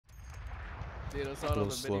Dude, I saw it on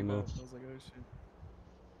the mini map. I was like, oh shit.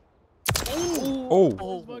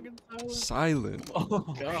 Oh! Fucking Silent.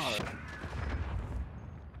 Oh god.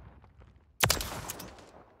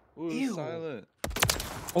 Ooh, Ew. silent.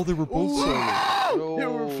 Oh, they were both silent. No. They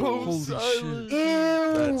were both Holy silent.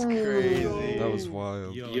 shit. That's crazy. That was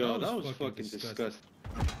wild. Yo, that was fucking disgusting.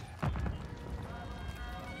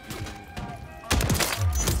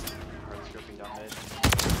 Scoping down mid.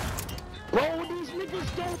 Bro, these niggas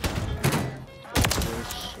don't.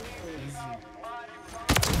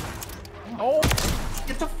 Oh!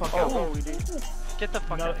 Get the fuck out. Oh, we did. Get the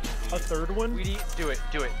fuck out. A third one? Weedy, do it.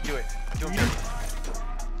 Do him dirty. Do him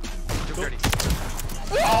dirty.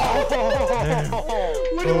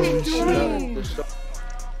 What are we doing?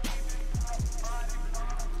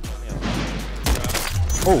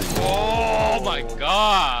 Oh my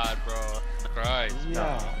god, bro. Christ.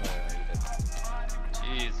 Yeah.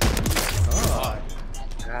 Jeez. Oh.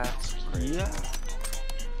 That's crazy. Yeah.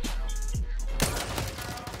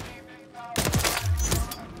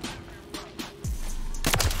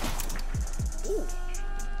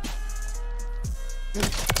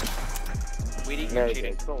 Weedy, you're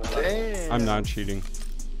cheating. Damn. I'm not cheating.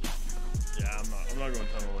 Yeah, I'm not going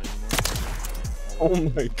tunnel anymore. Oh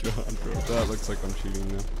my god, bro. That looks like I'm cheating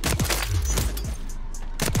now.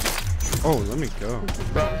 Oh, let me go.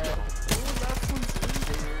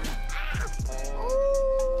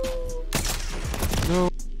 No.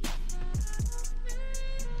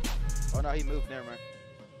 Oh no, he moved. Never mind.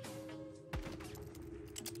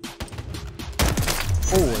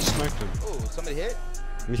 Oh, I smacked him. Oh, somebody hit?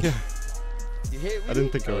 Yeah. You hit? I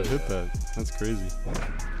didn't think I would hit that. That's crazy.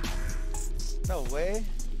 No way.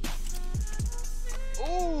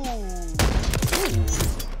 Ooh.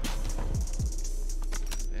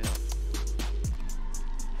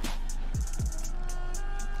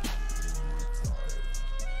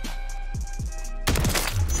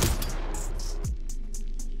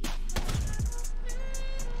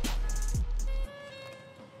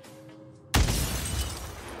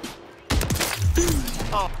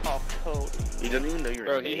 Oh, Cody. You don't even know your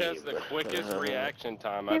Bro, name. he has the quickest reaction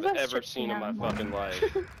time I've ever seen in my fucking life.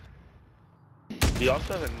 He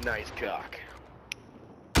also has a nice cock.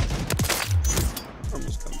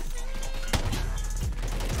 Almost coming.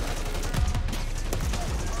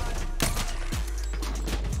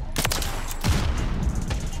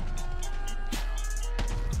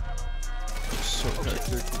 So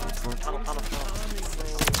hectic. Tunnel.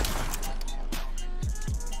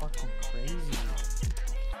 Fucking crazy.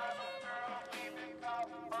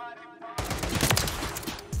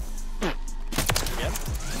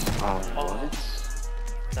 Oh, what?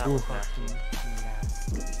 That Ooh. was fucking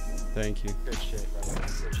nasty. Thank you. Good shit, brother.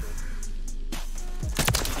 Good shit.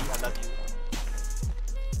 Weedy, I love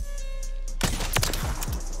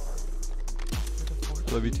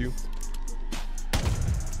you. Love you too.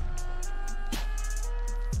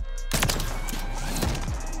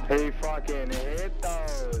 Hey, fucking hit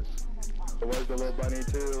those. Where's the little bunny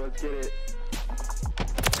too? Let's get it.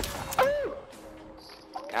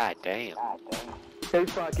 God damn. Hey,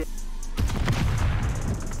 fucking.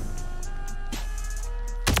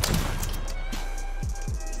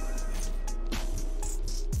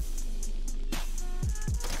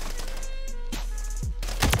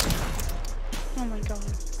 Oh my god.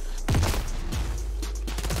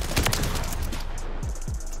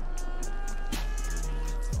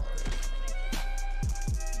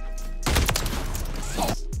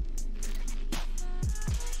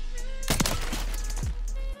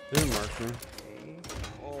 They didn't mark me.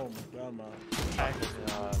 Oh my god, my Pack is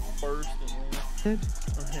first and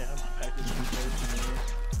oh yeah, my pack is first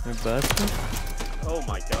and They're busted? Oh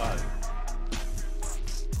my god.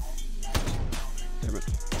 Damn it.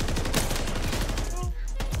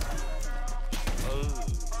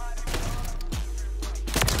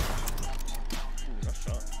 nice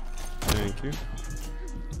shot. Thank you.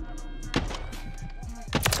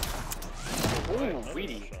 Ooh,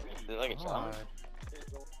 Weedy. Did I get shot?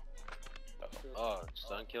 Oh,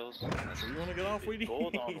 stun kills? So you wanna get off, Weedy?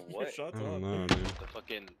 Gold on Your what? shot's I don't up. know, dude. The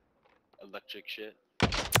fucking electric shit.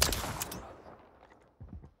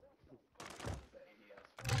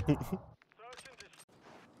 Oh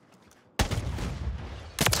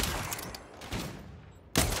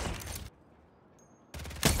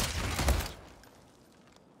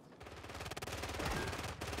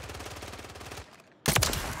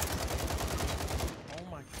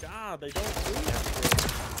my god, they don't do that.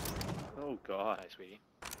 Oh god, hi, sweetie.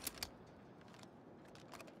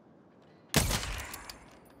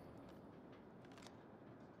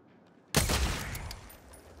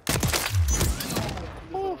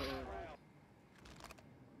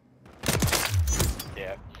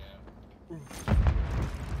 Yeah.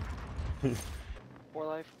 4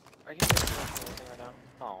 life. Are you guys watching anything right now?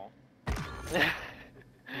 Oh.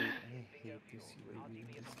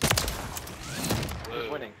 Who's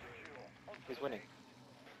winning? Who's winning?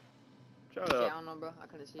 Shut Yeah, I up. don't know, bro. I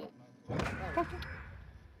couldn't see it.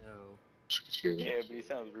 No. Yeah, but he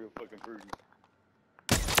sounds real fucking prudent.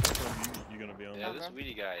 You gonna be on Yeah, that? this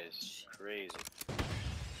weedy guy is crazy.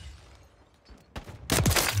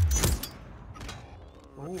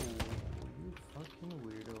 Oh, you fucking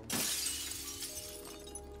weirdo.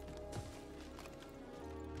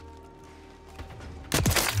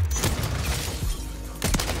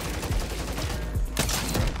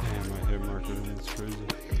 Damn, my hit marker, that's crazy.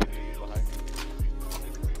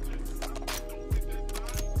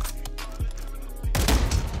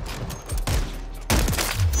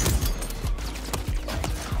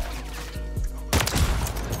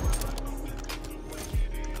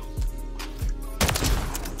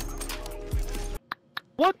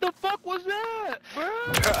 What the fuck was that, bro?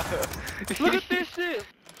 Look at this shit.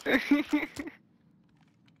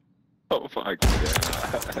 Oh my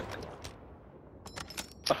god.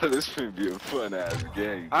 Oh, this should be a fun ass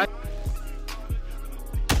game.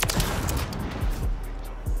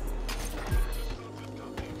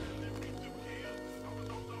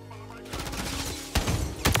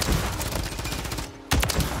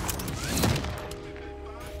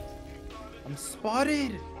 I'm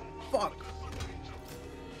spotted! Fuck!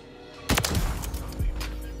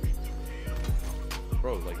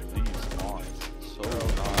 Bro, like these on. So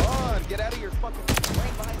Come on, get out of your fucking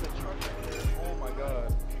right behind the truck right there. Oh my god.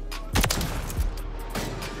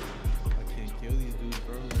 I can't kill these dudes,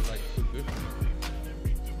 bro. They're like too good.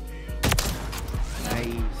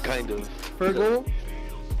 Nice. Kind of. Fergal?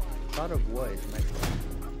 Thought of what is my fault.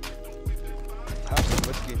 Have some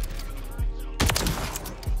whiskey.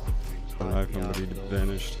 My knife, I'm gonna be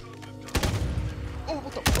vanished. Oh,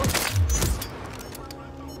 what the fuck?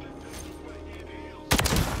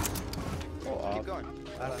 Keep going.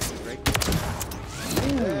 That's great.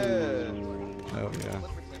 Yeah. Oh yeah.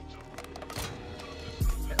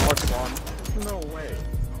 No way.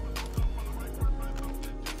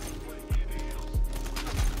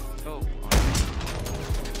 Oh.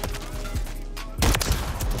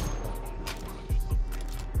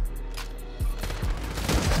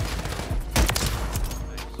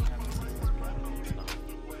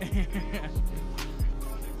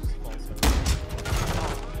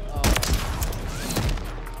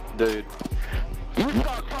 Dude.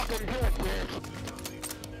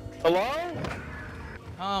 Hello?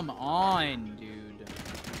 Come on, dude.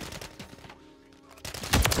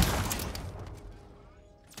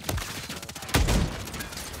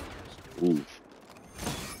 Oof.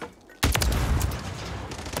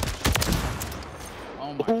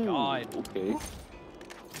 Oh my god. Okay.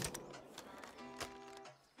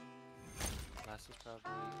 Last is probably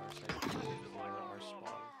our second or our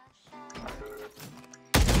spawn.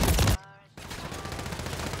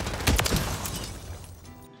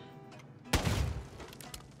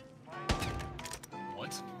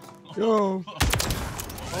 What? Yo!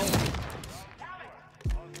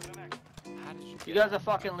 You guys are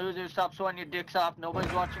fucking losers. Stop sweating your dicks off.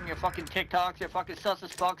 Nobody's watching your fucking TikToks. You're fucking sus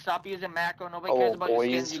as fuck. Stop using macro. Nobody cares about your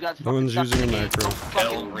skins. You guys No one's fucking using a macro.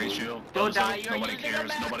 L ratio. Don't die. You're Nobody using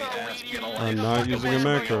cares. a Nobody macro, asks. idiot. Get a life. I'm not using a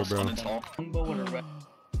macro, bro.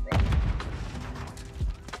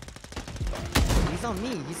 He's on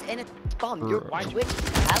me. He's in a spawn. Bro. Your Twitch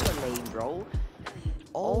hella lame, bro.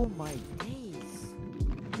 Oh my days.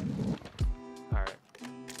 Alright.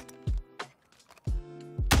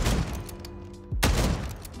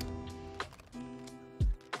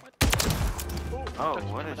 Oh,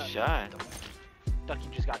 what a shot. Ducky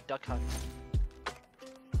just got duck hunt.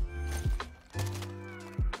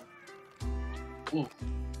 Ooh.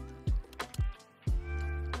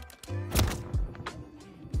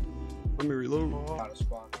 Let me reload. Out of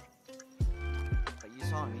spawn. But you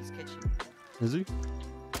saw him. He's kitchen. Is he?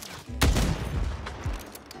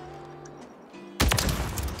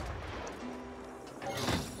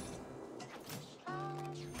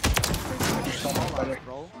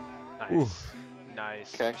 Bro. Nice. Ooh.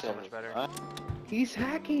 Nice. Okay, So much better. He's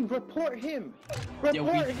hacking. Report him. Yo,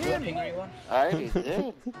 Report we him. ping anyone? I already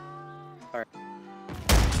did.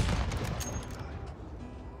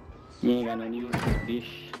 You ain't got no news, bitch.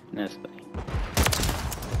 That's fine.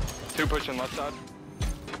 2 pushing left side.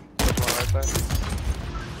 Push 1 right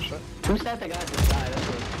side. Who's that guy at the side? That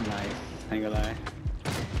was nice. Ain't gonna lie.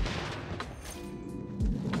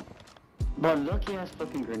 Bro, look, he has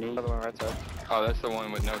fucking grenade. Other one right side. Oh, that's the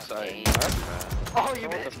one with no sight. Oh, you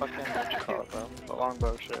What the fuck? What you call it, bro? The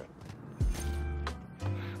longbow shit.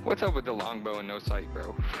 What's up with the longbow and no sight,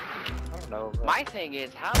 bro? I don't know. Bro. My thing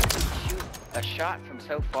is, how does he shoot a shot from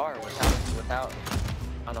so far without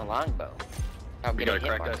on a longbow? How We good a gotta hit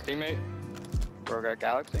crack mark. that teammate. Bro got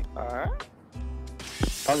Galaxy. Alright.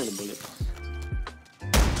 Probably the bullets.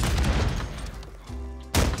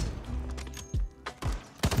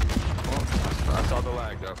 Oh, I saw the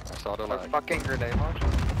lag though. I saw the lag. Fucking grenade launcher.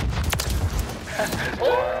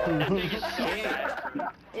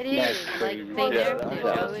 It is. Like, they nerfed it.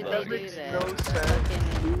 Why would they do that?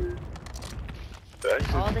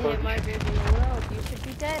 Fucking all the hit markers in the world. You should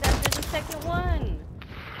be dead after the second one.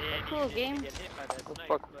 Cool game.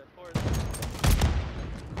 Fuck.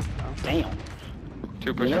 Damn.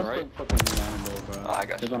 Two pushing That's right. fucking Lambo, bro. Oh, I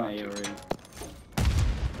got There's you. one on A already.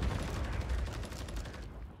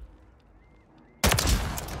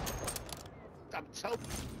 I'm so.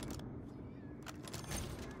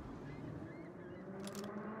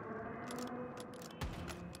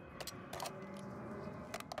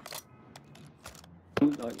 Oh,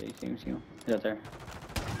 yeah, you see him. He's out there.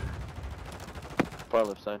 Far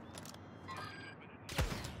left side.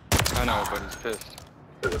 I know, but he's pissed.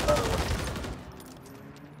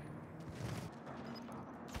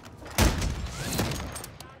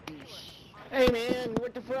 Hey man,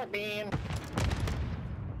 what the fuck, man?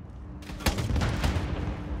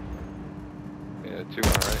 Yeah, two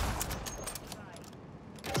on right.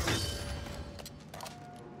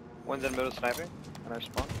 One's in the middle sniping. And I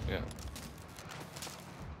spawn. Yeah.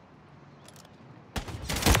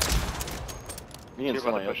 Me and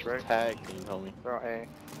someone else tag me, homie. They're on A.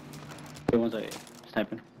 The one's A.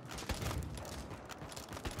 Sniping.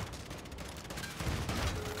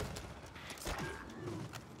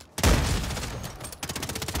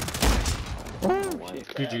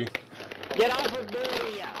 GG. Get off of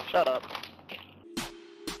me! Shut up.